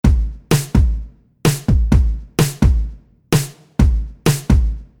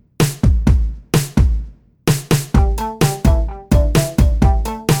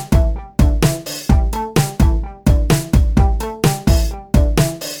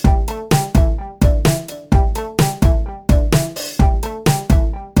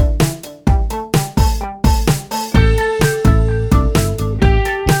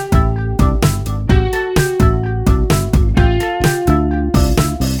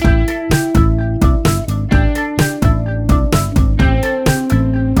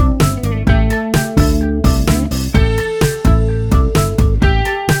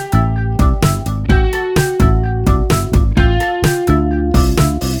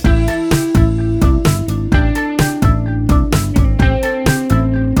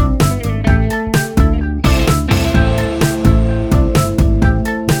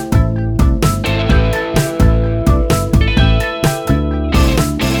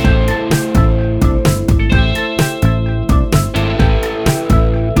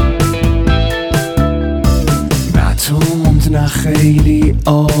خیلی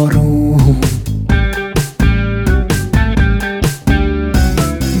آروم،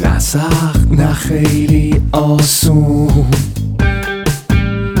 نه سخت نه خیلی آسون،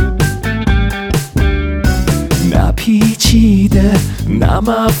 نه پیچیده نه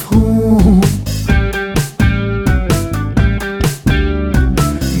مفهوم،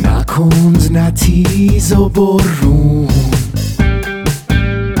 نه کند نه تیز و برون،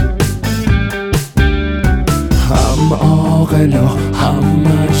 هم عاقل و هم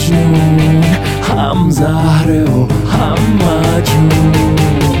مجنون، هم زهره و هم مجنون،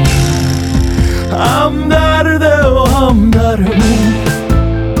 هم درده و هم درمون.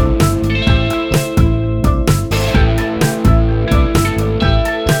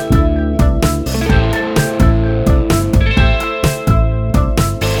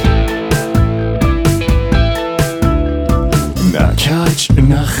 نه کج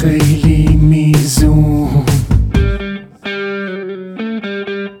نه خیلی میزون،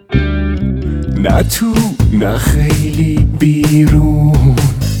 نه تو نه خیلی بیرون،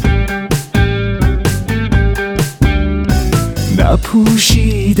 نه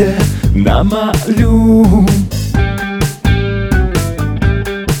پوشیده نه معلوم،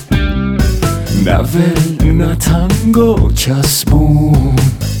 نه ول نه تنگ و چسبون،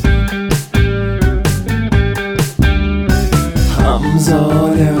 هم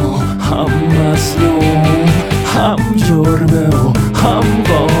ظالم و هم مظلوم، هم جرمه و هم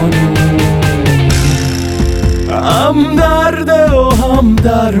قانون، هم درده و هم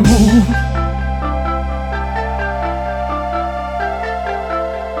درمون.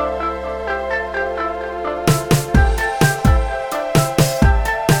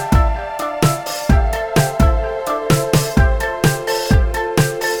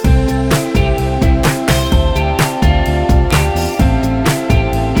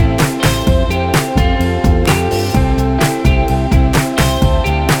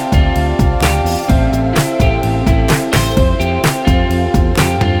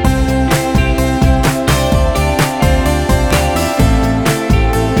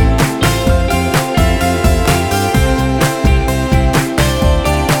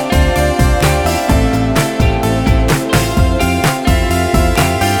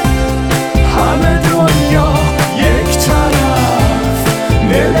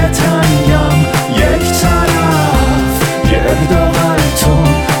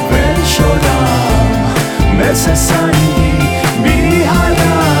 Necessário